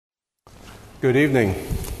Good evening.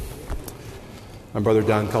 I'm Brother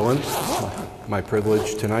Don Cullen. It's my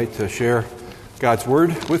privilege tonight to share God's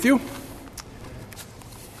Word with you.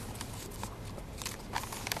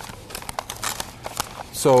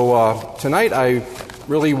 So tonight I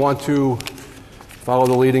really want to follow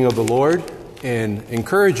the leading of the Lord in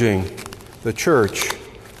encouraging the church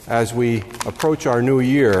as we approach our new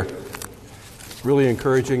year, really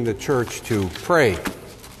encouraging the church to pray,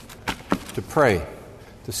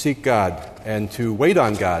 to seek God, and to wait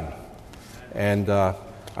on God. And I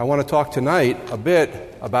want to talk tonight a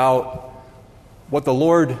bit about what the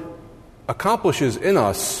Lord accomplishes in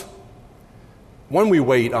us when we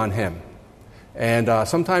wait on Him. And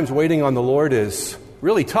sometimes waiting on the Lord is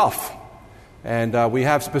really tough. And we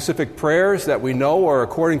have specific prayers that we know are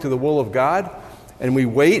according to the will of God. And we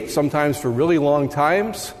wait sometimes for really long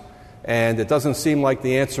times, and it doesn't seem like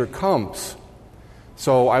the answer comes.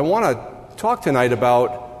 So I want to talk tonight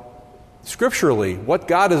about scripturally what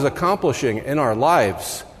God is accomplishing in our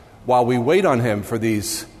lives while we wait on Him for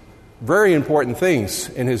these very important things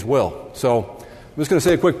in His will. So I'm just going to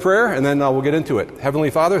say a quick prayer and then we'll get into it.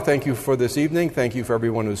 Heavenly Father, thank you for this evening. Thank you for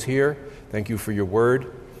everyone who's here. Thank you for your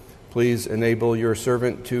word. Please enable your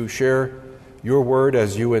servant to share your word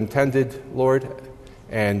as you intended, Lord,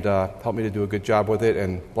 and help me to do a good job with it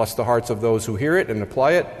and bless the hearts of those who hear it and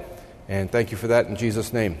apply it. And thank you for that in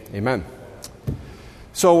Jesus' name. Amen.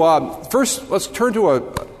 So first, let's turn to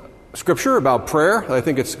a scripture about prayer. I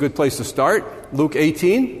think it's a good place to start. Luke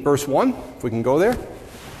 18, verse 1, if we can go there.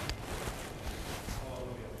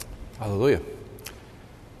 Hallelujah.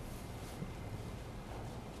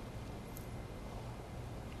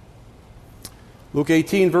 Luke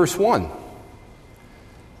 18, verse 1.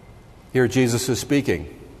 Here Jesus is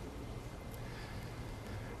speaking.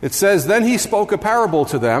 It says, "Then he spoke a parable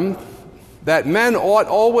to them that men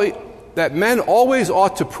always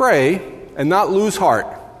ought to pray and not lose heart,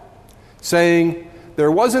 saying,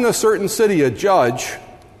 there was in a certain city a judge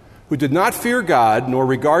who did not fear God nor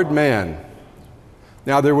regard man.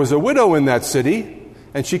 Now there was a widow in that city,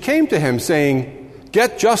 and she came to him, saying,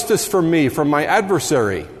 get justice for me from my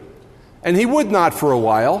adversary. And he would not for a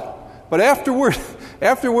while, but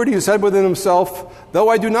afterward he said within himself, though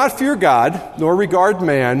I do not fear God nor regard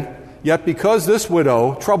man, yet because this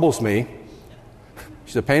widow troubles me,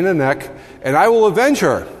 she's a pain in the neck, and I will avenge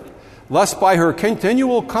her, lest by her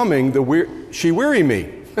continual coming she weary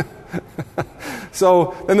me.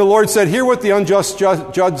 So then the Lord said, hear what the unjust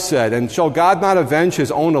judge said, and shall God not avenge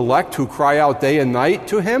his own elect who cry out day and night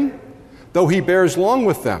to him, though he bears long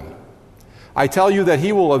with them? I tell you that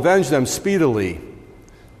he will avenge them speedily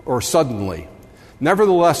or suddenly.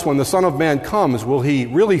 Nevertheless, when the Son of Man comes, will he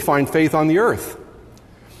really find faith on the earth?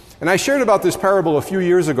 And I shared about this parable a few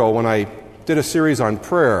years ago when I did a series on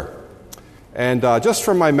prayer. And just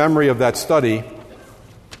from my memory of that study,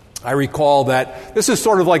 I recall that this is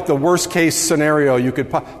sort of like the worst case scenario you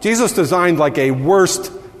could... Jesus designed like a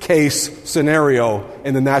worst case scenario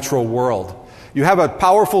in the natural world. You have a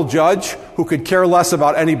powerful judge who could care less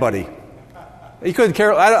about anybody. He couldn't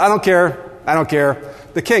care. I don't care.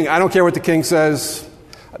 The king, I don't care what the king says.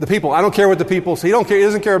 The people, I don't care what the people say. He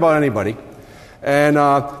doesn't care about anybody. And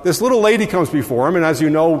this little lady comes before him, and as you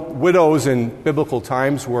know, widows in biblical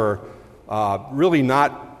times were really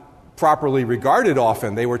not properly regarded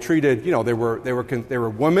often. They were treated, they were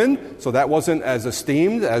women, so that wasn't as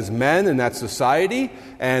esteemed as men in that society.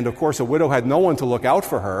 And of course, a widow had no one to look out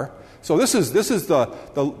for her. So this is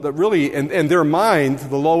the really, in their mind,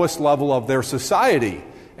 the lowest level of their society.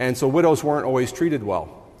 And so widows weren't always treated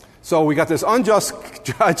well. So we got this unjust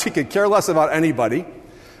judge. He could care less about anybody.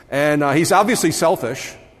 And he's obviously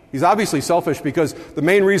selfish. He's obviously selfish because the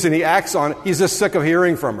main reason he acts on, he's just sick of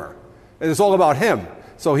hearing from her. And it's all about him.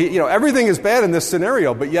 So everything is bad in this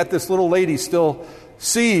scenario, but yet this little lady still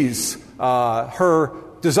sees her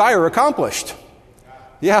desire accomplished.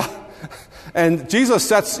 Yeah. And Jesus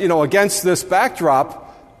sets, against this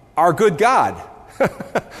backdrop, our good God,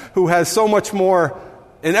 who has so much more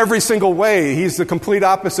in every single way. He's the complete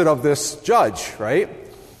opposite of this judge, right?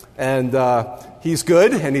 And he's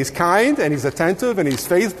good, and he's kind, and he's attentive, and he's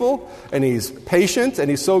faithful, and he's patient, and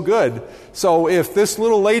he's so good. So if this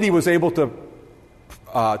little lady was able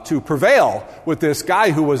to prevail with this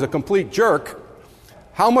guy who was a complete jerk,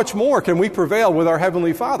 how much more can we prevail with our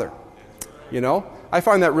Heavenly Father? I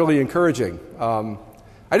find that really encouraging. I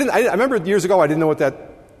remember years ago I didn't know what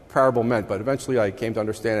that parable meant, but eventually I came to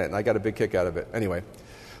understand it, and I got a big kick out of it. Anyway,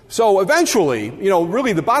 so eventually,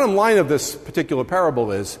 really the bottom line of this particular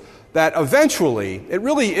parable is that eventually it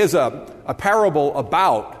really is a parable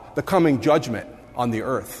about the coming judgment on the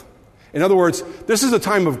earth. In other words, this is a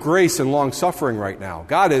time of grace and long suffering right now.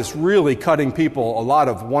 God is really cutting people a lot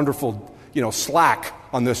of wonderful, slack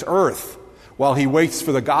on this earth while he waits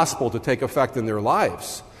for the gospel to take effect in their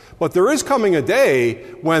lives. But there is coming a day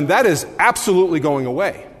when that is absolutely going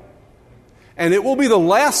away. And it will be the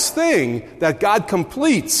last thing that God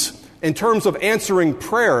completes in terms of answering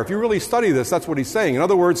prayer. If you really study this, that's what he's saying. In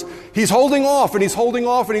other words, he's holding off, and he's holding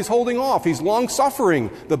off, and he's holding off. He's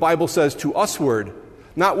long-suffering, the Bible says, to usward,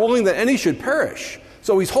 not willing that any should perish.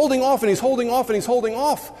 So he's holding off, and he's holding off, and he's holding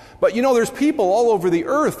off. But there's people all over the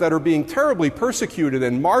earth that are being terribly persecuted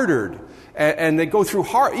and martyred. And they go through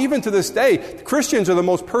hard, even to this day, Christians are the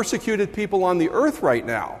most persecuted people on the earth right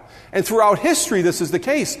now. And throughout history, this is the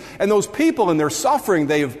case. And those people in their suffering,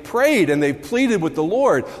 they have prayed and they've pleaded with the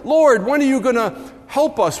Lord. Lord, when are you going to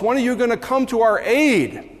help us? When are you going to come to our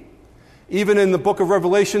aid? Even in the book of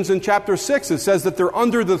Revelations in chapter 6, it says that they're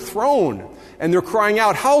under the throne and they're crying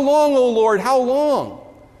out, how long, O Lord, how long?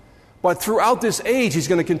 But throughout this age, he's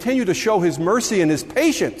going to continue to show his mercy and his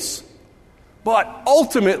patience. But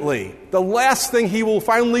ultimately, the last thing he will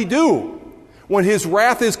finally do, when his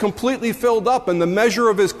wrath is completely filled up and the measure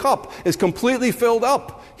of his cup is completely filled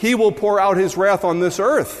up, he will pour out his wrath on this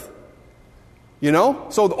earth.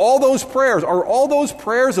 So all those prayers, are all those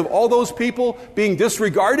prayers of all those people being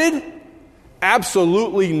disregarded?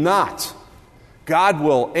 Absolutely not. God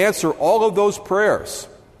will answer all of those prayers.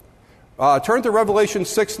 Turn to Revelation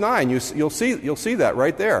 6:9. You'll see that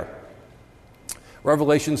right there.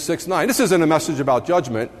 Revelation 6:9. This isn't a message about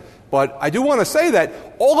judgment, but I do want to say that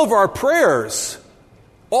all of our prayers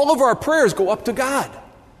go up to God.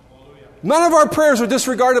 None of our prayers are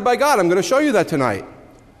disregarded by God. I'm going to show you that tonight.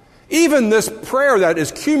 Even this prayer that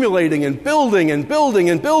is accumulating and building and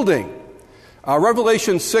building and building.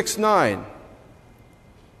 Revelation 6:9.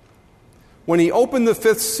 When he opened the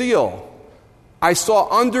fifth seal, I saw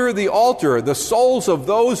under the altar the souls of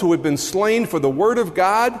those who had been slain for the word of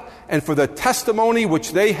God and for the testimony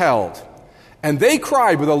which they held. And they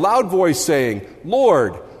cried with a loud voice, saying,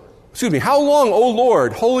 how long, O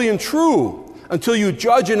Lord, holy and true, until you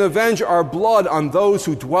judge and avenge our blood on those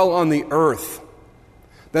who dwell on the earth?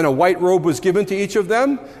 Then a white robe was given to each of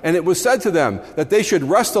them, and it was said to them that they should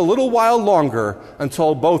rest a little while longer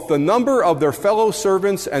until both the number of their fellow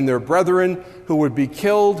servants and their brethren who would be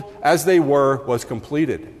killed as they were was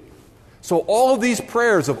completed. So all of these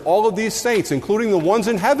prayers of all of these saints, including the ones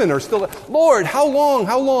in heaven, are still, Lord, how long,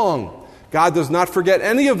 how long? God does not forget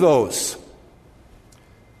any of those.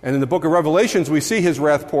 And in the book of Revelations, we see his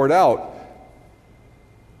wrath poured out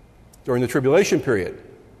during the tribulation period.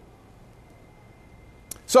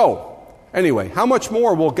 So, anyway, how much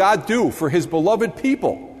more will God do for his beloved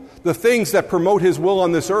people, the things that promote his will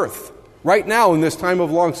on this earth, right now in this time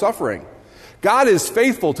of long suffering? God is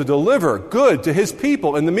faithful to deliver good to his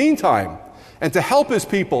people in the meantime, and to help his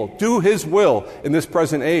people do his will in this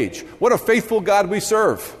present age. What a faithful God we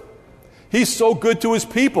serve. He's so good to his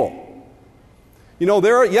people.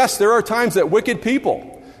 There are times that wicked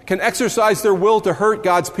people can exercise their will to hurt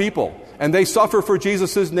God's people, and they suffer for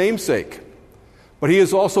Jesus' namesake. But he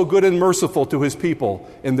is also good and merciful to his people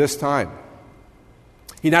in this time.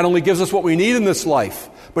 He not only gives us what we need in this life,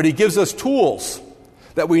 but he gives us tools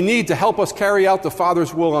that we need to help us carry out the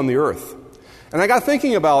Father's will on the earth. And I got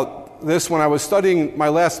thinking about this when I was studying my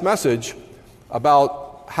last message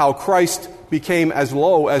about how Christ became as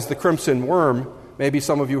low as the crimson worm. Maybe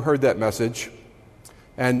some of you heard that message.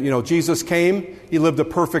 And, Jesus came. He lived a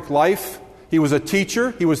perfect life. He was a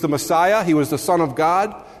teacher. He was the Messiah. He was the Son of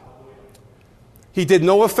God. He did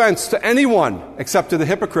no offense to anyone except to the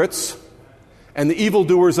hypocrites and the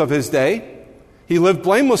evildoers of his day. He lived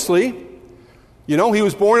blamelessly. He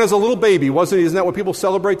was born as a little baby, wasn't he? Isn't that what people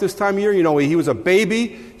celebrate this time of year? He was a baby.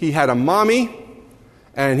 He had a mommy,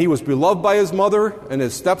 and he was beloved by his mother and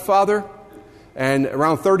his stepfather. And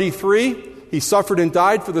around 33, he suffered and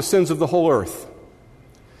died for the sins of the whole earth.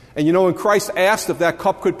 And when Christ asked if that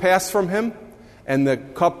cup could pass from him, and the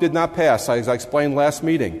cup did not pass, as I explained last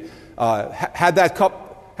meeting. Had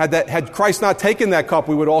Christ not taken that cup,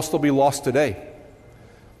 we would all still be lost today.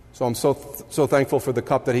 So I'm so thankful for the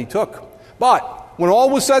cup that he took. But when all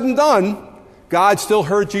was said and done, God still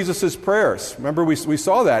heard Jesus' prayers. Remember, we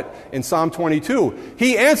saw that in Psalm 22.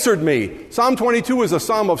 He answered me. Psalm 22 is a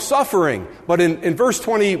psalm of suffering. But in verse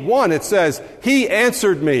 21, it says, he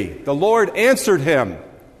answered me. The Lord answered him.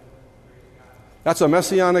 That's a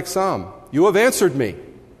messianic psalm. You have answered me.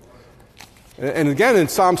 And again, in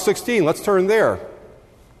Psalm 16, let's turn there.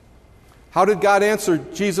 How did God answer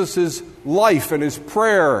Jesus' life and his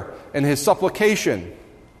prayer and his supplication?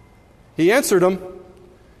 He answered him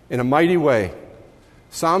in a mighty way.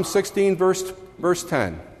 Psalm 16, verse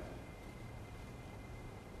 10.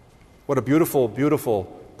 What a beautiful, beautiful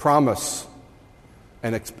promise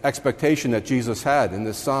and expectation that Jesus had in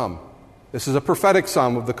this psalm. This is a prophetic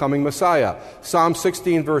psalm of the coming Messiah. Psalm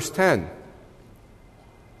 16, verse 10.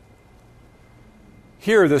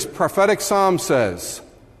 Here, this prophetic psalm says,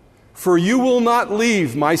 "For you will not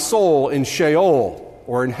leave my soul in Sheol,"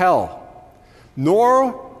 or in hell,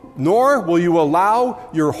 nor will you allow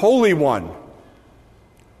your Holy One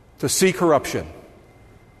to see corruption.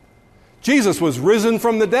 Jesus was risen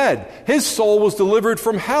from the dead. His soul was delivered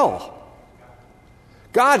from hell.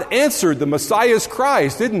 God answered the Messiah's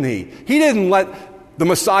cries, didn't he? He didn't let the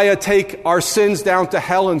Messiah take our sins down to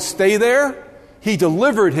hell and stay there. He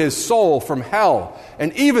delivered his soul from hell,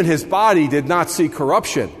 and even his body did not see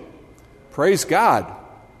corruption. Praise God.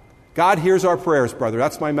 God hears our prayers, brethren.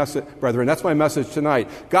 That's my message tonight.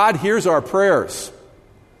 God hears our prayers.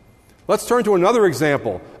 Let's turn to another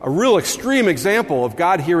example, a real extreme example of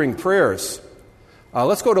God hearing prayers.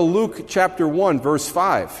 Let's go to Luke chapter 1, verse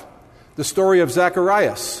 5, the story of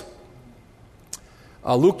Zacharias.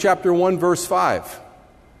 Luke chapter 1, verse 5.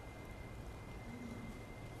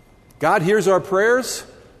 God hears our prayers.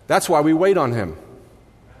 That's why we wait on him.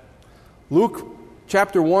 Luke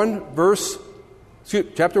chapter 1, verse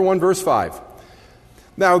 5.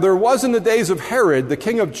 Now there was in the days of Herod, the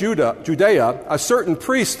king of Judea, a certain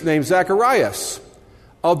priest named Zacharias,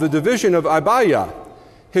 of the division of Abiah.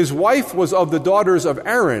 His wife was of the daughters of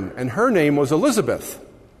Aaron, and her name was Elizabeth.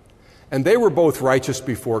 And they were both righteous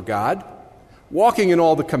before God, walking in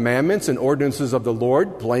all the commandments and ordinances of the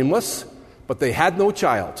Lord, blameless, but they had no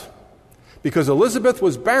child, because Elizabeth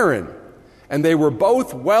was barren, and they were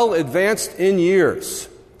both well advanced in years.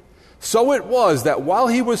 So it was that while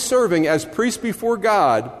he was serving as priest before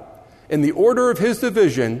God, in the order of his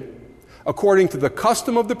division, according to the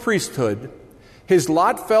custom of the priesthood, his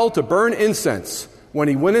lot fell to burn incense when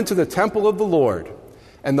he went into the temple of the Lord,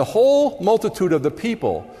 and the whole multitude of the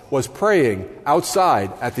people was praying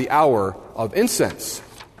outside at the hour of incense.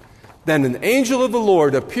 Then an angel of the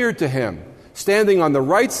Lord appeared to him, standing on the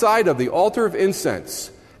right side of the altar of incense.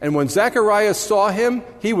 And when Zacharias saw him,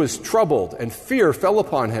 he was troubled, and fear fell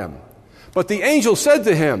upon him. But the angel said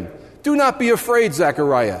to him, "Do not be afraid,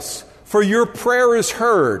 Zacharias, for your prayer is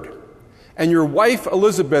heard, and your wife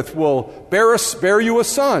Elizabeth will bear you a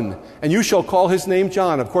son, and you shall call his name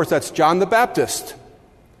John." Of course, that's John the Baptist.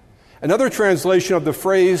 Another translation of the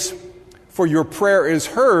phrase, "for your prayer is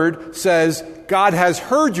heard," says, "God has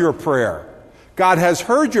heard your prayer." God has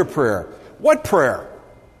heard your prayer. What prayer?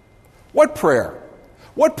 What prayer?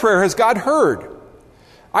 What prayer has God heard?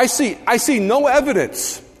 I see no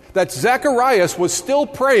evidence that Zacharias was still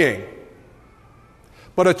praying,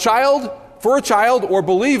 but for a child, or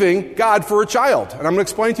believing God for a child. And I'm going to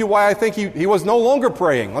explain to you why I think he was no longer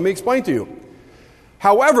praying. Let me explain to you.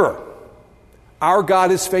 However, our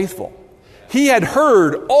God is faithful. He had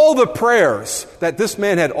heard all the prayers that this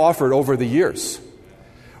man had offered over the years.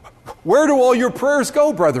 Where do all your prayers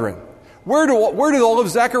go, brethren? Where did all of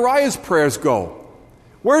Zechariah's prayers go?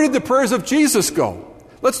 Where did the prayers of Jesus go?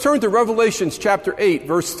 Let's turn to Revelation chapter 8,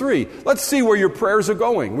 verse 3. Let's see where your prayers are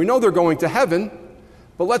going. We know they're going to heaven,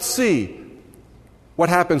 but let's see what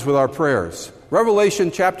happens with our prayers.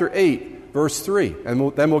 Revelation chapter 8, verse 3,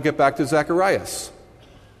 and then we'll get back to Zacharias.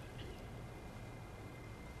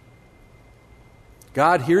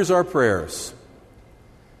 God hears our prayers.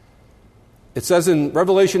 It says in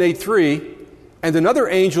Revelation 8:3, "And another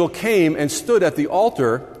angel came and stood at the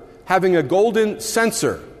altar, having a golden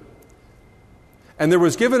censer. And there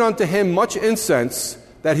was given unto him much incense,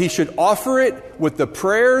 that he should offer it with the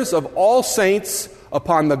prayers of all saints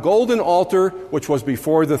upon the golden altar which was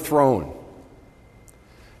before the throne."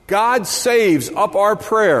 God saves up our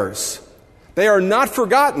prayers. They are not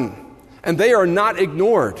forgotten, and they are not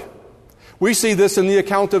ignored. We see this in the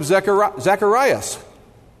account of Zacharias.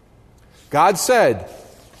 God said,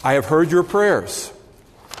 "I have heard your prayers."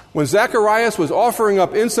 When Zacharias was offering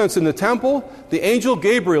up incense in the temple, the angel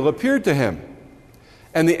Gabriel appeared to him.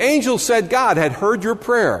 And the angel said, "God had heard your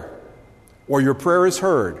prayer," or "your prayer is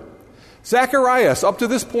heard." Zacharias, up to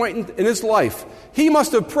this point in his life, he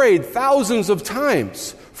must have prayed thousands of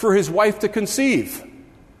times for his wife to conceive.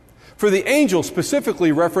 For the angel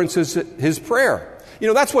specifically references his prayer. You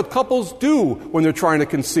know, that's what couples do when they're trying to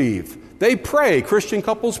conceive. They pray. Christian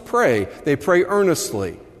couples pray. They pray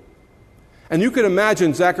earnestly. And you can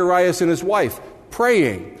imagine Zacharias and his wife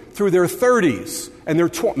praying through their 30s and their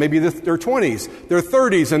 20s, their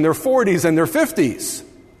 30s and their 40s and their 50s.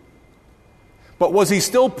 But was he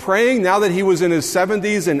still praying now that he was in his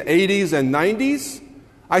 70s and 80s and 90s?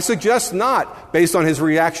 I suggest not, based on his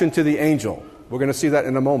reaction to the angel. We're going to see that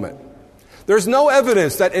in a moment. There's no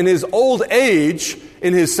evidence that in his old age,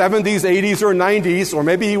 in his 70s, 80s, or 90s, or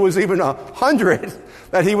maybe he was even 100,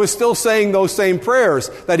 that he was still saying those same prayers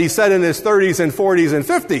that he said in his 30s and 40s and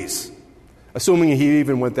 50s, assuming he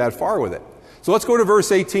even went that far with it. So let's go to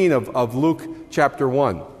verse 18 of Luke chapter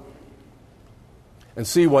 1 and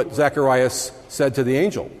see what Zacharias said to the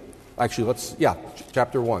angel. Actually,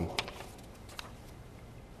 chapter 1.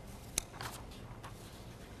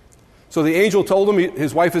 So the angel told him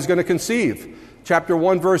his wife is going to conceive. Chapter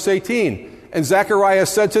 1, verse 18. And Zacharias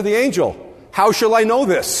said to the angel, "How shall I know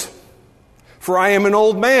this? For I am an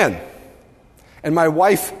old man, and my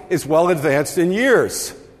wife is well advanced in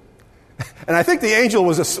years." And I think the angel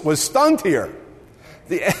was stunned here.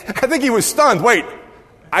 I think he was stunned. Wait,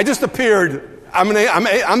 I just appeared. I'm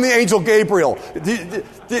the angel Gabriel. Do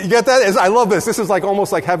you get that? I love this. This is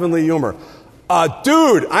almost like heavenly humor.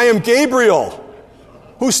 Dude, I am Gabriel,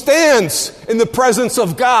 who stands in the presence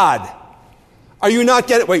of God. Are you not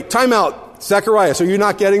getting... Wait, time out. Zacharias, are you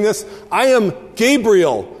not getting this? I am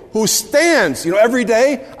Gabriel, who stands, every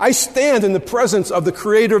day, I stand in the presence of the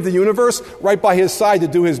creator of the universe right by his side to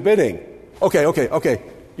do his bidding. Okay.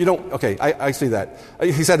 You don't... Okay, I see that.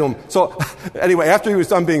 He said to him... So, anyway, after he was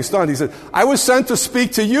done being stunned, he said, "I was sent to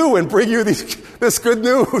speak to you and bring you this good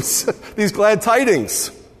news, these glad tidings.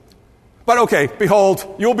 But okay,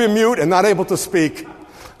 behold, you'll be mute and not able to speak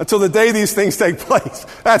until the day these things take place."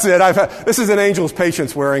 That's it. This is an angel's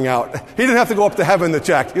patience wearing out. He didn't have to go up to heaven to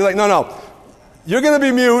check. He's like, no. You're going to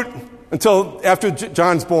be mute until after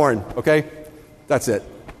John's born, okay? That's it.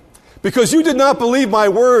 "Because you did not believe my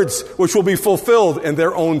words, which will be fulfilled in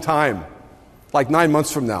their own time." 9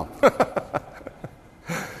 months from now.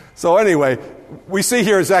 So anyway, we see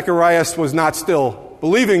here Zacharias was not still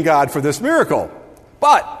believing God for this miracle.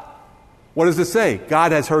 But, what does it say?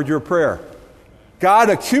 God has heard your prayer. God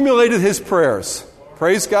accumulated his prayers.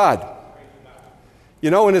 Praise God.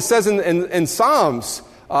 And it says in Psalms,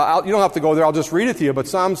 you don't have to go there, I'll just read it to you, but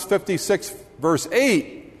Psalms 56, verse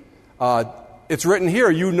 8, it's written here,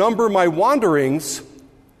 "You number my wanderings,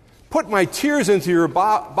 put my tears into your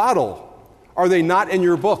bottle. Are they not in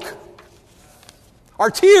your book?" Our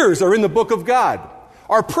tears are in the book of God.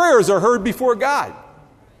 Our prayers are heard before God.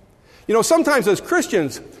 Sometimes as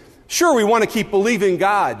Christians, sure, we want to keep believing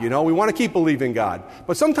God, we want to keep believing God.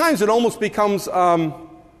 But sometimes it almost becomes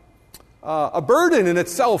a burden in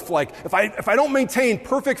itself. If I don't maintain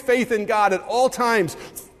perfect faith in God at all times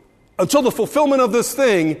until the fulfillment of this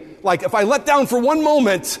thing, if I let down for one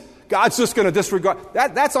moment, God's just going to disregard.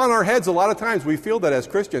 That's on our heads a lot of times. We feel that as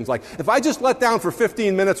Christians. If I just let down for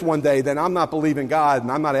 15 minutes one day, then I'm not believing God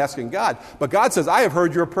and I'm not asking God. But God says, "I have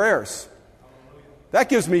heard your prayers." That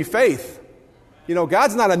gives me faith.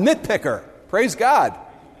 God's not a nitpicker. Praise God.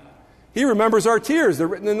 He remembers our tears. They're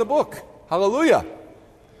written in the book. Hallelujah.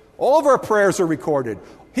 All of our prayers are recorded.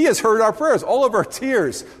 He has heard our prayers. All of our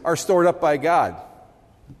tears are stored up by God.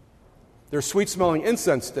 They're sweet-smelling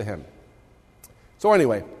incense to him. So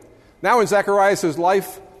anyway, now in Zacharias'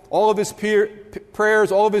 life, all of his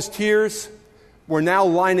prayers, all of his tears were now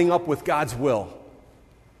lining up with God's will.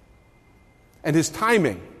 And his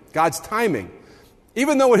timing, God's timing.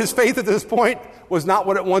 Even though his faith at this point was not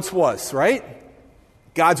what it once was, right?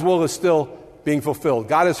 God's will is still being fulfilled.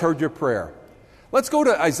 God has heard your prayer. Let's go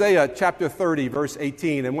to Isaiah chapter 30, verse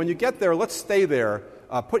 18. And when you get there, let's stay there.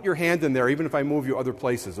 Put your hand in there, even if I move you other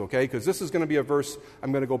places, okay? Because this is going to be a verse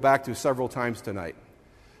I'm going to go back to several times tonight.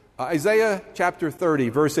 Isaiah chapter 30,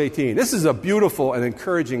 verse 18. This is a beautiful and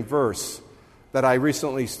encouraging verse that I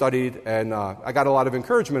recently studied, and I got a lot of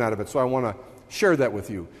encouragement out of it, so I want to share that with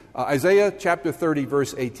you. Isaiah chapter 30,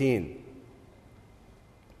 verse 18.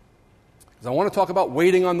 Because I want to talk about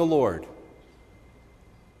waiting on the Lord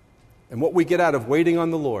and what we get out of waiting on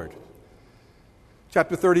the Lord.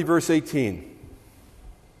 Chapter 30, verse 18.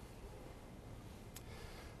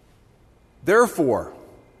 "Therefore,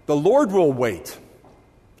 the Lord will wait,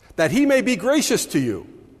 that he may be gracious to you.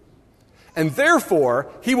 And therefore,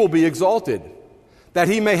 he will be exalted, that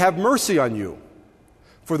he may have mercy on you.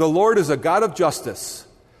 For the Lord is a God of justice.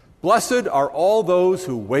 Blessed are all those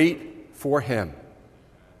who wait for him."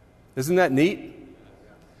 Isn't that neat?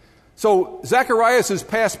 So Zacharias'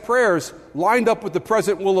 past prayers lined up with the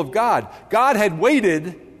present will of God. God had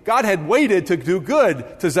waited to do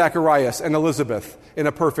good to Zacharias and Elizabeth in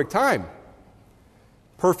a perfect time.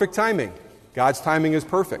 Perfect timing. God's timing is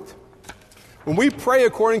perfect. When we pray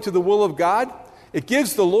according to the will of God, it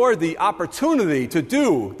gives the Lord the opportunity to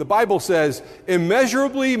do, the Bible says,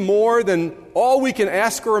 immeasurably more than all we can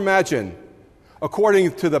ask or imagine,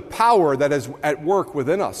 according to the power that is at work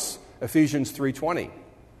within us. Ephesians 3:20.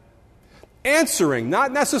 Answering,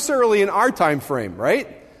 not necessarily in our time frame, right?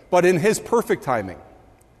 But in his perfect timing.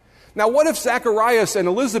 Now, what if Zacharias and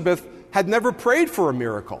Elizabeth had never prayed for a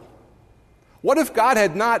miracle? What if God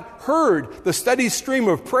had not heard the steady stream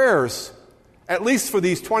of prayers, at least for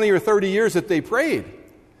these 20 or 30 years that they prayed?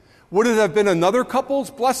 Would it have been another couple's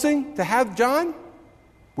blessing to have John?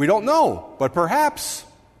 We don't know, but perhaps.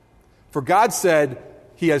 For God said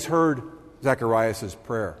he has heard Zacharias'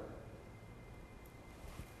 prayer.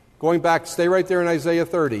 Going back, stay right there in Isaiah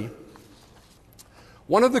 30.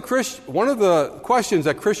 One of the questions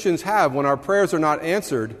that Christians have when our prayers are not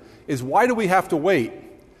answered is, why do we have to wait?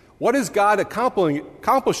 What is God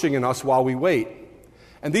accomplishing in us while we wait?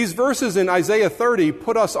 And these verses in Isaiah 30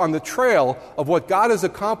 put us on the trail of what God is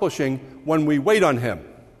accomplishing when we wait on him.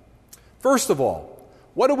 First of all,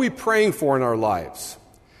 what are we praying for in our lives?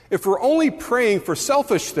 If we're only praying for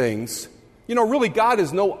selfish things, really God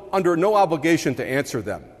is under no obligation to answer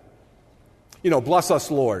them. Bless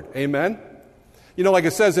us, Lord. Amen? Like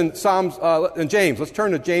it says in in James. Let's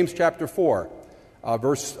turn to James chapter 4,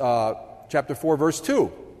 chapter 4, verse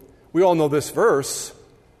 2. We all know this verse.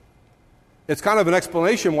 It's kind of an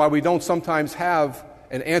explanation why we don't sometimes have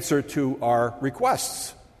an answer to our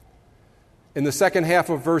requests. In the second half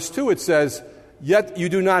of verse 2, it says, "Yet you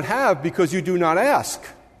do not have because you do not ask.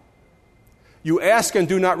 You ask and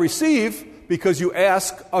do not receive because you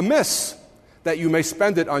ask amiss, that you may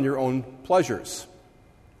spend it on your own pleasures."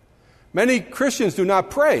 Many Christians do not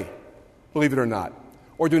pray, believe it or not,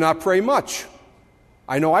 or do not pray much.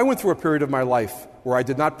 I know I went through a period of my life where I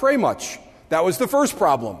did not pray much. That was the first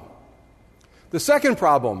problem. The second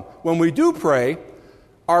problem, when we do pray,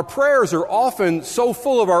 our prayers are often so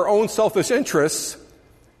full of our own selfish interests,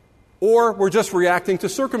 or we're just reacting to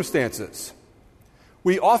circumstances.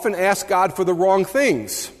 We often ask God for the wrong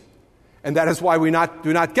things, and that is why we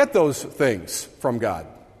do not get those things from God.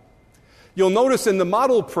 You'll notice in the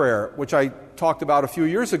model prayer, which I talked about a few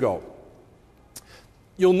years ago,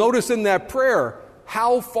 you'll notice in that prayer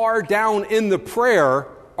how far down in the prayer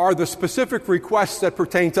are the specific requests that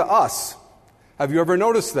pertain to us. Have you ever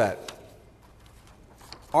noticed that?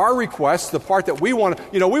 Our requests, the part that we want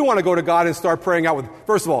to go to God and start praying out with,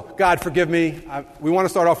 first of all, God, forgive me. We want to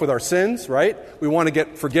start off with our sins, right? We want to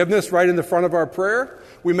get forgiveness right in the front of our prayer.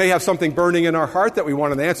 We may have something burning in our heart that we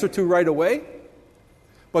want an answer to right away.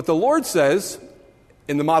 But the Lord says,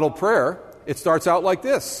 in the model prayer, it starts out like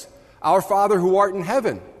this: Our Father who art in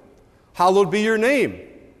heaven, hallowed be your name.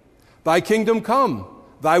 Thy kingdom come,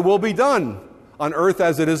 thy will be done, on earth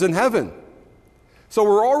as it is in heaven. So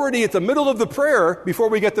we're already at the middle of the prayer before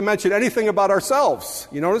we get to mention anything about ourselves.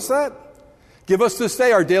 You notice that? Give us this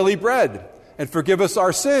day our daily bread, and forgive us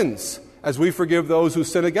our sins, as we forgive those who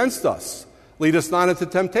sin against us. Lead us not into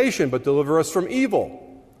temptation, but deliver us from evil.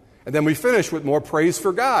 And then we finish with more praise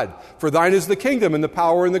for God. For thine is the kingdom and the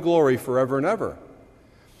power and the glory forever and ever.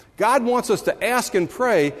 God wants us to ask and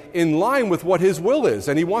pray in line with what his will is,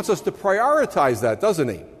 and he wants us to prioritize that, doesn't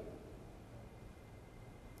he?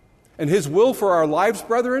 And his will for our lives,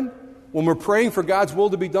 brethren, when we're praying for God's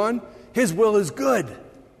will to be done, his will is good.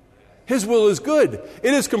 His will is good.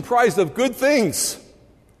 It is comprised of good things,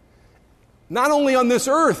 not only on this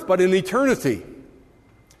earth, but in eternity.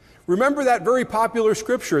 Remember that very popular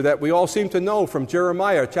scripture that we all seem to know from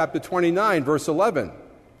Jeremiah chapter 29, verse 11.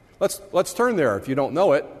 Let's turn there if you don't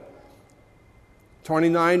know it.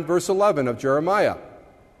 29, verse 11 of Jeremiah.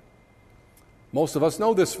 Most of us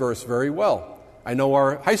know this verse very well. I know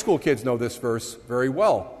our high school kids know this verse very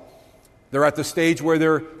well. They're at the stage where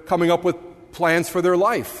they're coming up with plans for their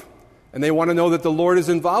life, and they want to know that the Lord is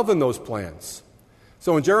involved in those plans.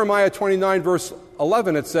 So in Jeremiah 29, verse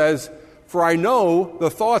 11, it says, "For I know the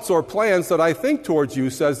thoughts or plans that I think towards you,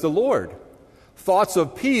 says the Lord, thoughts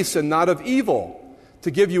of peace and not of evil, to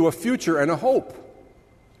give you a future and a hope."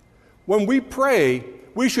 When we pray,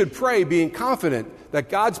 we should pray being confident that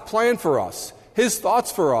God's plan for us, his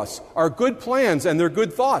thoughts for us, are good plans and they're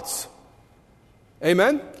good thoughts.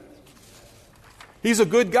 Amen? He's a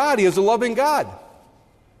good God. He is a loving God.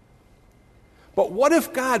 But what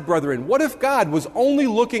if God, brethren, what if God was only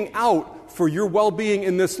looking out for your well-being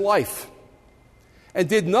in this life and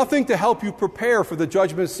did nothing to help you prepare for the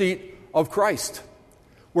judgment seat of Christ,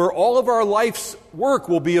 where all of our life's work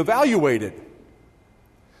will be evaluated?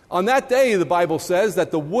 On that day, the Bible says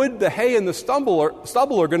that the wood, the hay, and the stubble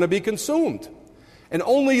are going to be consumed, and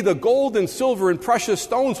only the gold and silver and precious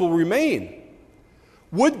stones will remain.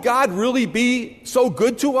 Would God really be so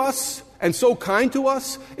good to us and so kind to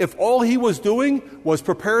us if all he was doing was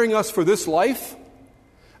preparing us for this life?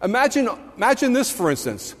 Imagine this, for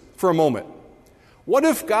instance, for a moment. What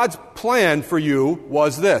if God's plan for you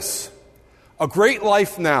was this: a great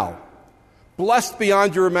life now, blessed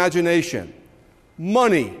beyond your imagination,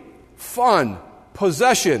 money, fun,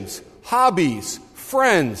 possessions, hobbies,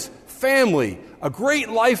 friends, family, a great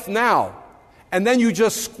life now, and then you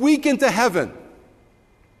just squeak into heaven.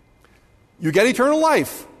 You get eternal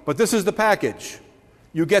life, but this is the package.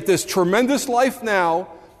 You get this tremendous life now,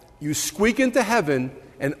 you squeak into heaven,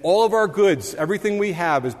 and all of our goods, everything we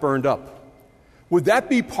have, is burned up. Would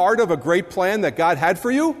that be part of a great plan that God had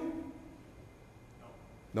for you?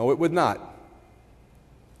 No, it would not.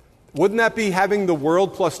 Wouldn't that be having the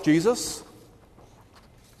world plus Jesus?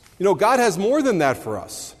 You know, God has more than that for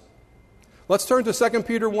us. Let's turn to 2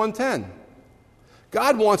 Peter 1:10.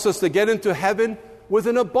 God wants us to get into heaven with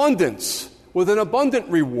an abundance, with an abundant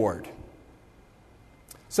reward.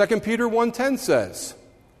 2 Peter 1:10 says,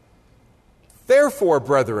 "Therefore,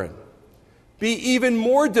 brethren, be even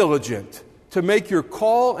more diligent to make your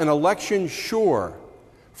call and election sure.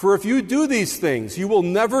 For if you do these things, you will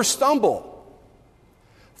never stumble.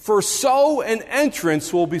 For so an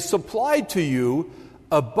entrance will be supplied to you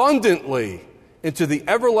abundantly into the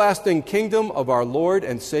everlasting kingdom of our Lord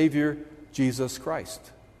and Savior, Jesus Christ."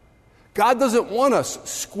 God doesn't want us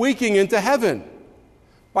squeaking into heaven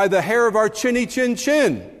by the hair of our chinny chin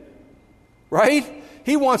chin, right?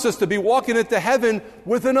 He wants us to be walking into heaven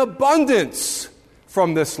with an abundance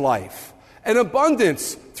from this life, an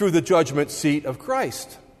abundance through the judgment seat of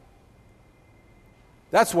Christ.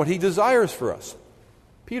 That's what he desires for us,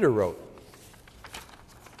 Peter wrote.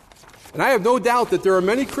 And I have no doubt that there are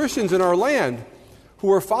many Christians in our land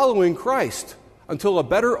who are following Christ until a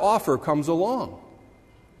better offer comes along.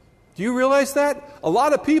 Do you realize that? A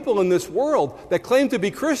lot of people in this world that claim to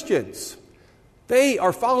be Christians, they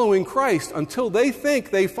are following Christ until they think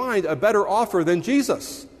they find a better offer than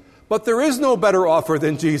Jesus. But there is no better offer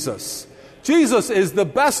than Jesus. Jesus is the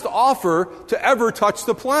best offer to ever touch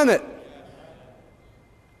the planet.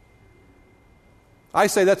 I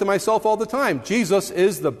say that to myself all the time. Jesus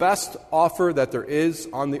is the best offer that there is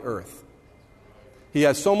on the earth. He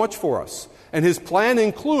has so much for us. And his plan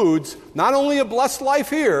includes not only a blessed life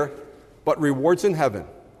here, but rewards in heaven.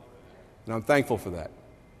 And I'm thankful for that.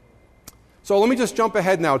 So let me just jump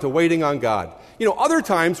ahead now to waiting on God. You know, other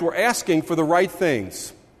times we're asking for the right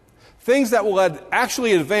things. Things that will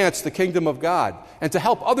actually advance the kingdom of God and to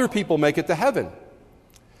help other people make it to heaven.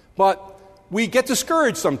 But we get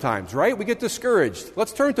discouraged sometimes, right? We get discouraged.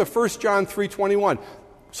 Let's turn to 1 John 3:21.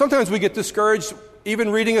 Sometimes we get discouraged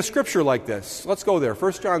even reading a scripture like this. Let's go there.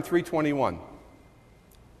 1 John 3:21.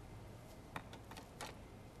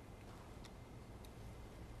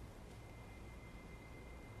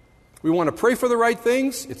 We want to pray for the right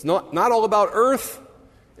things. It's not all about earth.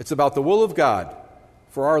 It's about the will of God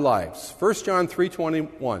for our lives. 1 John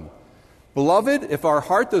 3:21. Beloved, if our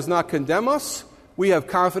heart does not condemn us, we have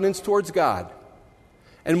confidence towards God.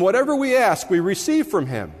 And whatever we ask, we receive from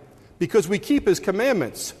him, because we keep his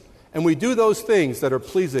commandments, and we do those things that are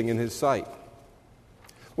pleasing in his sight.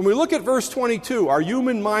 When we look at verse 22, our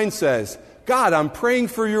human mind says, God, I'm praying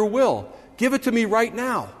for your will. Give it to me right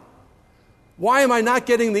now. Why am I not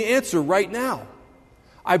getting the answer right now?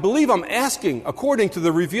 I believe I'm asking according to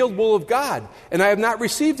the revealed will of God, and I have not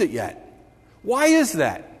received it yet. Why is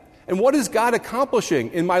that? And what is God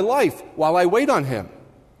accomplishing in my life while I wait on him?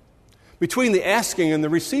 Between the asking and the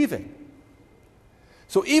receiving.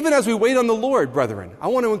 So even as we wait on the Lord, brethren, I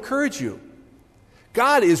want to encourage you.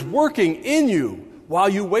 God is working in you while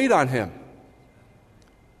you wait on him.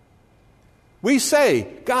 We say,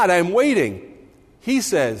 God, I am waiting. He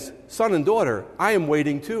says, son and daughter, I am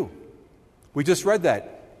waiting too. We just read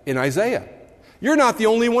that in Isaiah. You're not the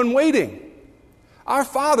only one waiting. Our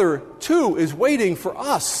Father, too, is waiting for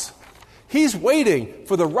us. He's waiting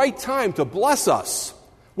for the right time to bless us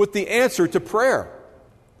with the answer to prayer.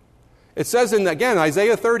 It says in, again,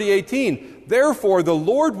 Isaiah 30:18, therefore the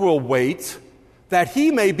Lord will wait that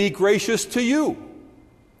he may be gracious to you.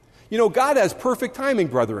 You know, God has perfect timing,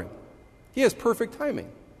 brethren. He has perfect timing.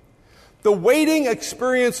 The waiting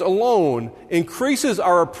experience alone increases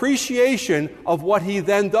our appreciation of what he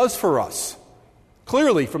then does for us.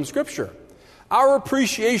 Clearly from Scripture. Our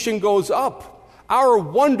appreciation goes up. Our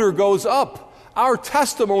wonder goes up. Our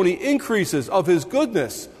testimony increases of his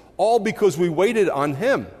goodness, all because we waited on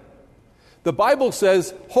him. The Bible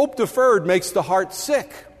says, hope deferred makes the heart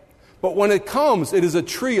sick. But when it comes, it is a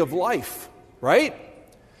tree of life, right?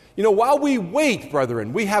 You know, while we wait,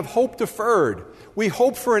 brethren, we have hope deferred. We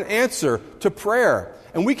hope for an answer to prayer.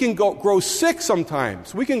 And we can grow sick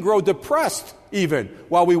sometimes. We can grow depressed even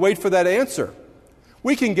while we wait for that answer.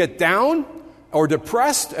 We can get down or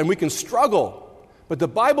depressed and we can struggle. But the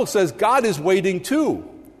Bible says God is waiting too.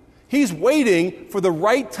 He's waiting for the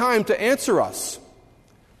right time to answer us.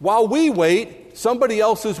 While we wait, somebody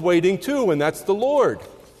else is waiting too, and that's the Lord.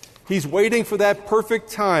 He's waiting for that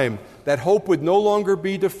perfect time that hope would no longer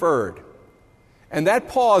be deferred. And that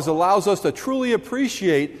pause allows us to truly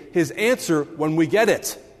appreciate His answer when we get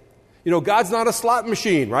it. You know, God's not a slot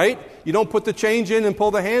machine, right? You don't put the change in and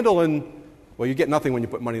pull the handle and, well, you get nothing when you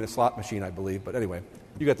put money in a slot machine, I believe. But anyway,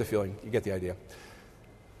 you get the feeling. You get the idea.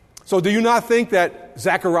 So do you not think that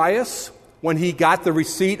Zacharias, when he got the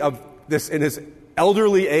receipt of this in his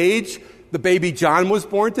elderly age, the baby John was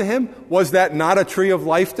born to him, was that not a tree of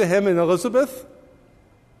life to him and Elizabeth?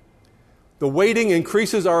 The waiting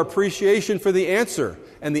increases our appreciation for the answer,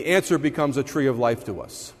 and the answer becomes a tree of life to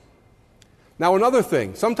us. Now, another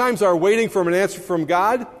thing, sometimes our waiting for an answer from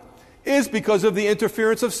God is because of the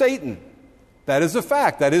interference of Satan. That is a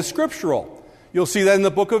fact. That is scriptural. You'll see that in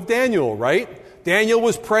the book of Daniel, right? Daniel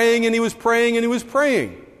was praying and he was praying and he was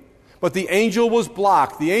praying. But the angel was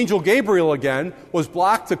blocked. The angel Gabriel, again, was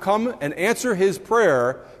blocked to come and answer his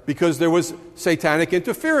prayer because there was satanic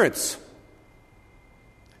interference.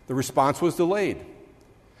 The response was delayed.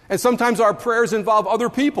 And sometimes our prayers involve other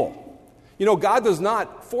people. You know, God does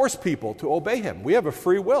not force people to obey Him. We have a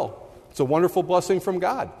free will. It's a wonderful blessing from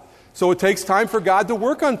God. So it takes time for God to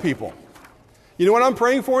work on people. You know what I'm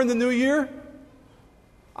praying for in the new year?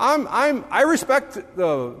 I respect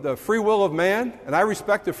the free will of man, and I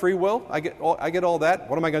respect the free will. I get all that.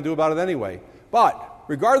 What am I going to do about it anyway? But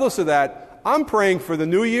regardless of that, I'm praying for the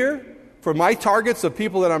new year, for my targets of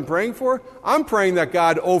people that I'm praying for. I'm praying that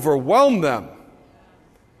God overwhelm them.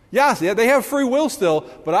 Yes, they have free will still,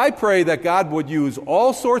 but I pray that God would use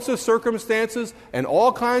all sorts of circumstances and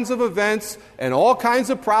all kinds of events and all kinds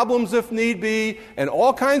of problems if need be and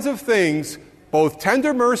all kinds of things, both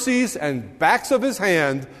tender mercies and backs of His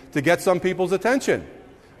hand, to get some people's attention.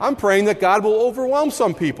 I'm praying that God will overwhelm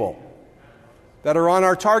some people that are on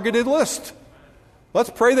our targeted list. Let's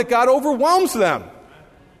pray that God overwhelms them.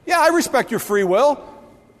 Yeah, I respect your free will.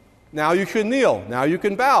 Now you can kneel. Now you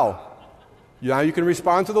can bow. Now you can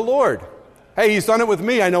respond to the Lord. Hey, He's done it with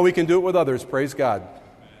me. I know He can do it with others. Praise God.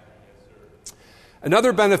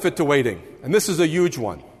 Another benefit to waiting, and this is a huge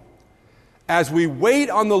one. As we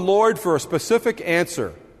wait on the Lord for a specific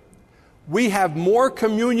answer, we have more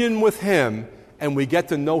communion with Him and we get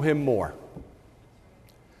to know Him more.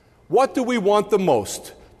 What do we want the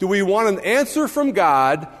most? Do we want an answer from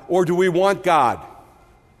God or do we want God?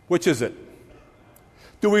 Which is it?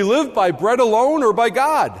 Do we live by bread alone or by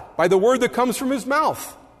God, by the word that comes from His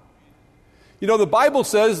mouth? You know, the Bible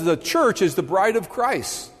says the church is the bride of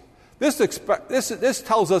Christ. This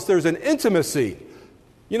tells us there's an intimacy.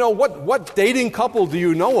 You know, what dating couple do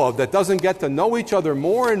you know of that doesn't get to know each other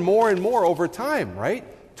more and more and more over time, right?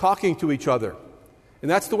 Talking to each other.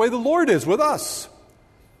 And that's the way the Lord is with us.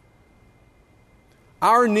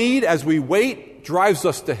 Our need as we wait drives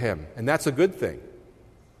us to Him, and that's a good thing.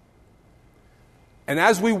 And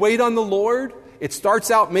as we wait on the Lord, it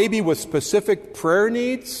starts out maybe with specific prayer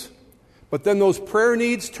needs, but then those prayer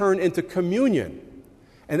needs turn into communion.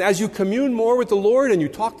 And as you commune more with the Lord and you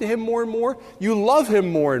talk to Him more and more, you love Him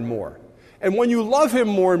more and more. And when you love Him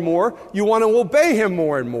more and more, you want to obey Him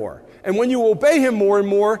more and more. And when you obey Him more and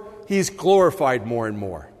more, He's glorified more and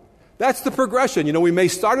more. That's the progression. You know, we may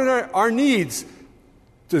start in our needs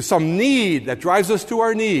to some need that drives us to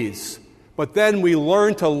our needs. But then we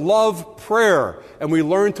learn to love prayer, and we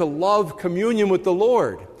learn to love communion with the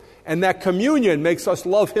Lord. And that communion makes us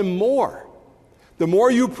love Him more. The more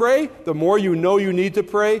you pray, the more you know you need to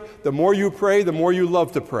pray. The more you pray, the more you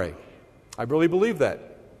love to pray. I really believe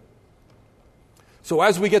that. So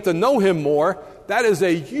as we get to know Him more, that is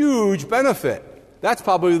a huge benefit. That's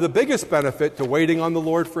probably the biggest benefit to waiting on the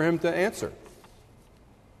Lord for Him to answer.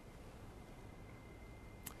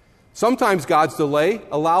 Sometimes God's delay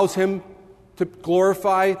allows Him to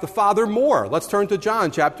glorify the Father more. Let's turn to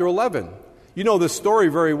John chapter 11. You know this story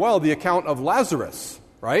very well, the account of Lazarus,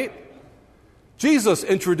 right? Jesus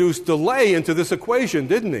introduced delay into this equation,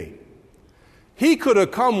 didn't He? He could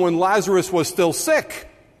have come when Lazarus was still sick,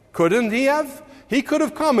 couldn't He have? He could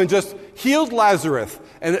have come and just healed Lazarus,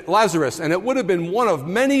 and it would have been one of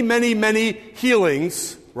many, many, many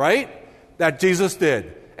healings, right, that Jesus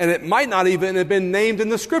did. And it might not even have been named in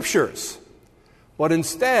the Scriptures. But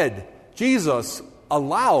instead, Jesus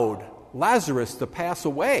allowed Lazarus to pass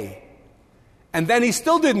away. And then He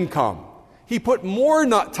still didn't come. He put more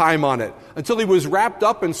time on it until He was wrapped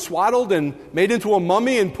up and swaddled and made into a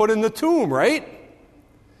mummy and put in the tomb, right?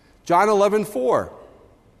 John 11:4.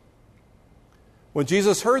 When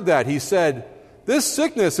Jesus heard that, He said, "This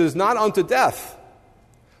sickness is not unto death,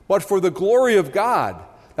 but for the glory of God,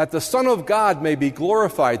 that the Son of God may be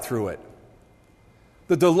glorified through it."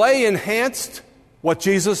 The delay enhanced what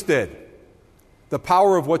Jesus did. The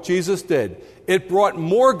power of what Jesus did. It brought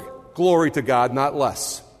more glory to God, not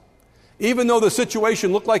less. Even though the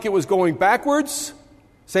situation looked like it was going backwards,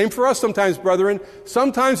 same for us sometimes, brethren.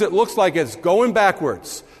 Sometimes it looks like it's going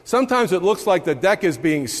backwards. Sometimes it looks like the deck is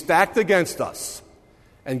being stacked against us.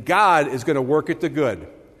 And God is going to work it to good.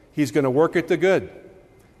 He's going to work it to good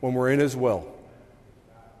when we're in His will.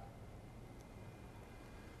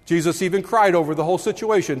 Jesus even cried over the whole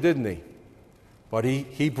situation, didn't He? But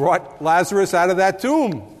he brought Lazarus out of that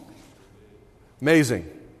tomb. Amazing.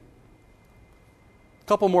 A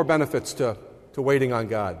couple more benefits to waiting on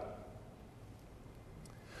God.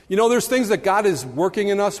 You know, there's things that God is working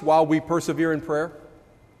in us while we persevere in prayer.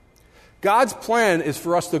 God's plan is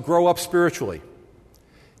for us to grow up spiritually.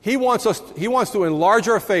 He wants to enlarge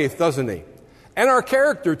our faith, doesn't He? And our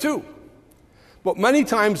character, too. But many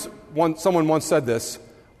times, someone once said this,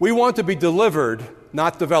 we want to be delivered,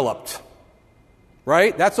 not developed.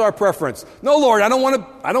 Right? That's our preference. No, Lord, I don't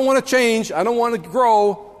want to change. I don't want to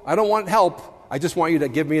grow. I don't want help. I just want you to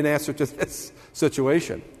give me an answer to this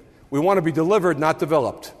situation. We want to be delivered, not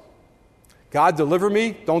developed. God, deliver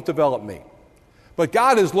me, don't develop me. But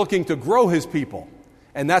God is looking to grow His people.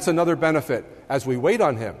 And that's another benefit as we wait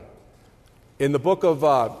on Him. In the book of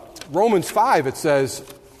Romans 5, it says,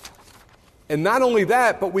 and not only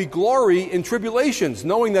that, but we glory in tribulations,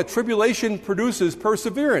 knowing that tribulation produces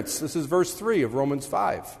perseverance. This is verse 3 of Romans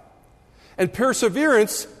 5. And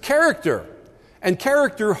perseverance, character. And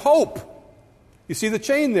character, hope. You see the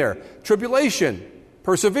chain there. Tribulation,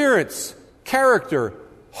 perseverance, character,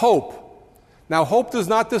 hope. Now, hope does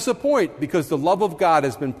not disappoint because the love of God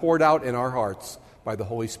has been poured out in our hearts by the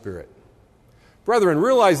Holy Spirit. Brethren,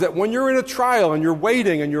 realize that when you're in a trial and you're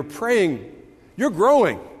waiting and you're praying, you're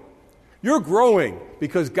growing. You're growing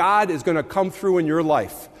because God is going to come through in your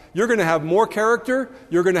life. You're going to have more character.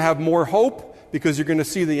 You're going to have more hope because you're going to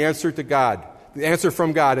see the answer to God, the answer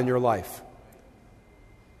from God in your life.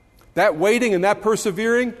 That waiting and that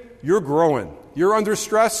persevering, you're growing. You're under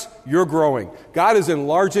stress, you're growing. God is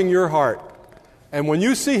enlarging your heart. And when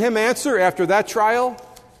you see Him answer after that trial,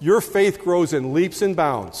 your faith grows in leaps and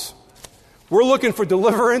bounds. We're looking for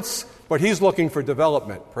deliverance, but He's looking for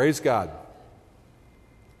development. Praise God.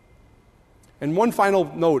 And one final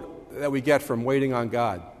note that we get from waiting on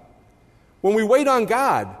God. When we wait on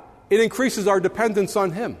God, it increases our dependence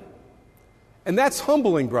on Him. And that's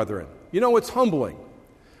humbling, brethren. You know, it's humbling.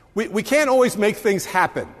 We can't always make things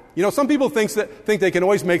happen. You know, some people think they can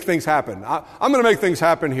always make things happen. I'm going to make things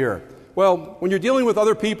happen here. Well, when you're dealing with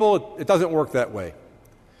other people, it doesn't work that way.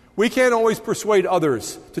 We can't always persuade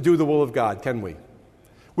others to do the will of God, can we?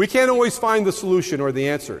 We can't always find the solution or the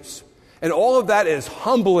answers. And all of that is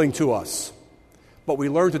humbling to us. But we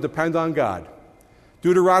learn to depend on God.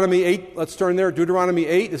 Deuteronomy 8, let's turn there. Deuteronomy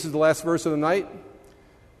 8, this is the last verse of the night.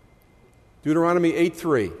 Deuteronomy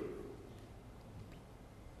 8:3.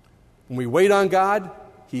 When we wait on God,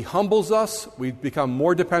 He humbles us. We become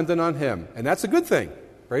more dependent on Him. And that's a good thing.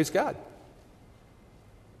 Praise God.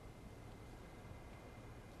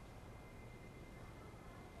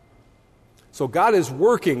 So God is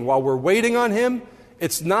working while we're waiting on Him.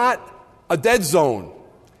 It's not a dead zone.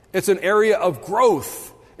 It's an area of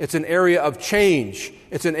growth. It's an area of change.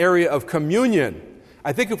 It's an area of communion.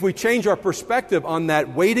 I think if we change our perspective on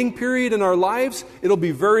that waiting period in our lives, it'll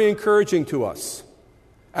be very encouraging to us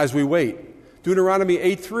as we wait. Deuteronomy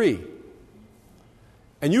 8:3.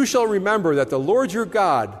 And you shall remember that the Lord your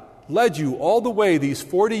God led you all the way these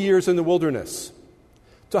 40 years in the wilderness,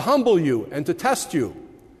 to humble you and to test you,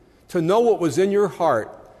 to know what was in your heart,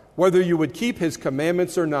 whether you would keep His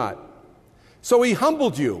commandments or not. So He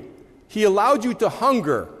humbled you. He allowed you to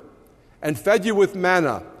hunger and fed you with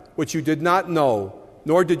manna, which you did not know,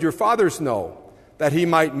 nor did your fathers know, that He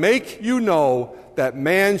might make you know that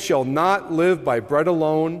man shall not live by bread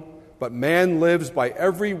alone, but man lives by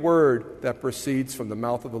every word that proceeds from the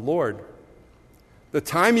mouth of the Lord. The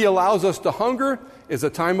time He allows us to hunger is a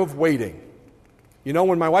time of waiting. You know,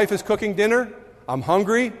 when my wife is cooking dinner, I'm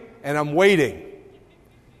hungry and I'm waiting.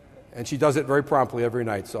 And she does it very promptly every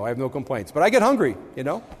night, so I have no complaints. But I get hungry, you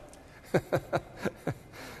know.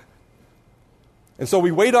 And so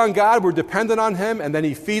we wait on God, we're dependent on Him, and then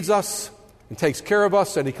He feeds us and takes care of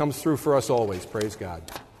us, and He comes through for us always. Praise God.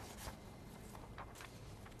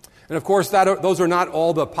 And of course, those are not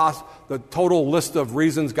all the total list of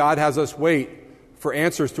reasons God has us wait for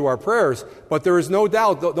answers to our prayers, but there is no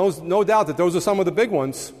doubt that those are some of the big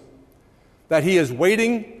ones, that He is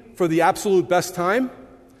waiting for the absolute best time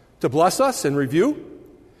to bless us in review,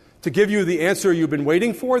 to give you the answer you've been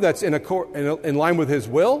waiting for that's in line with His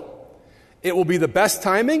will. It will be the best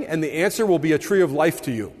timing, and the answer will be a tree of life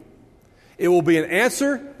to you. It will be an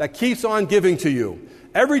answer that keeps on giving to you.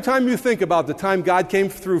 Every time you think about the time God came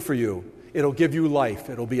through for you, it'll give you life.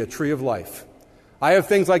 It'll be a tree of life. I have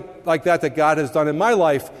things like that God has done in my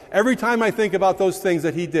life. Every time I think about those things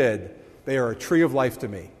that he did, they are a tree of life to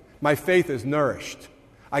me. My faith is nourished.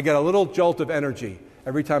 I get a little jolt of energy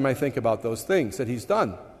every time I think about those things that he's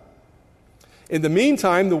done. In the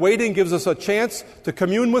meantime, the waiting gives us a chance to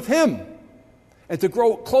commune with him and to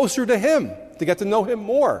grow closer to him, to get to know him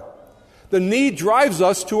more. The need drives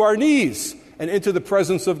us to our knees and into the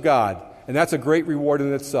presence of God, and that's a great reward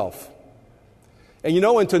in itself. And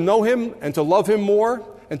and to know him and to love him more,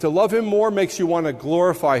 and to love him more makes you want to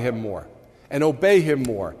glorify him more and obey him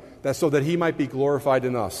more, that's so that he might be glorified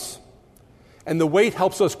in us. And the wait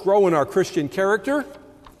helps us grow in our Christian character.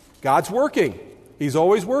 God's working. He's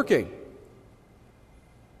always working.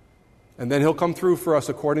 And then he'll come through for us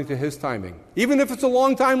according to his timing. Even if it's a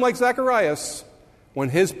long time like Zacharias, when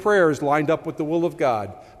his prayers lined up with the will of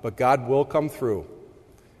God, but God will come through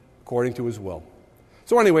according to his will.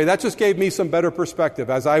 So anyway, that just gave me some better perspective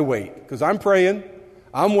as I wait, because I'm praying,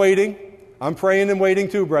 I'm waiting, I'm praying and waiting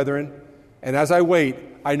too, brethren. And as I wait,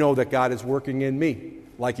 I know that God is working in me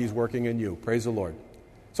like he's working in you. Praise the Lord.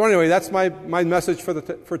 So anyway, that's my message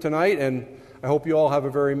for tonight, and I hope you all have a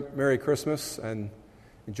very Merry Christmas and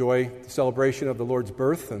enjoy the celebration of the Lord's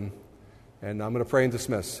birth, and I'm going to pray and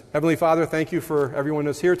dismiss. Heavenly Father, thank you for everyone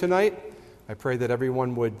that's here tonight. I pray that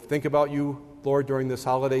everyone would think about you, Lord, during this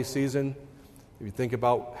holiday season. You think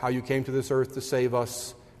about how you came to this earth to save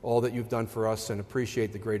us, all that you've done for us, and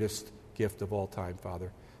appreciate the greatest gift of all time,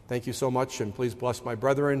 Father. Thank you so much, and please bless my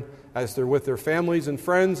brethren as they're with their families and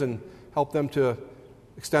friends, and help them to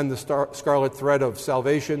extend the scarlet thread of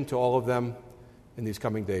salvation to all of them in these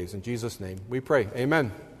coming days. In Jesus' name we pray.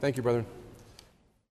 Amen. Thank you, brethren.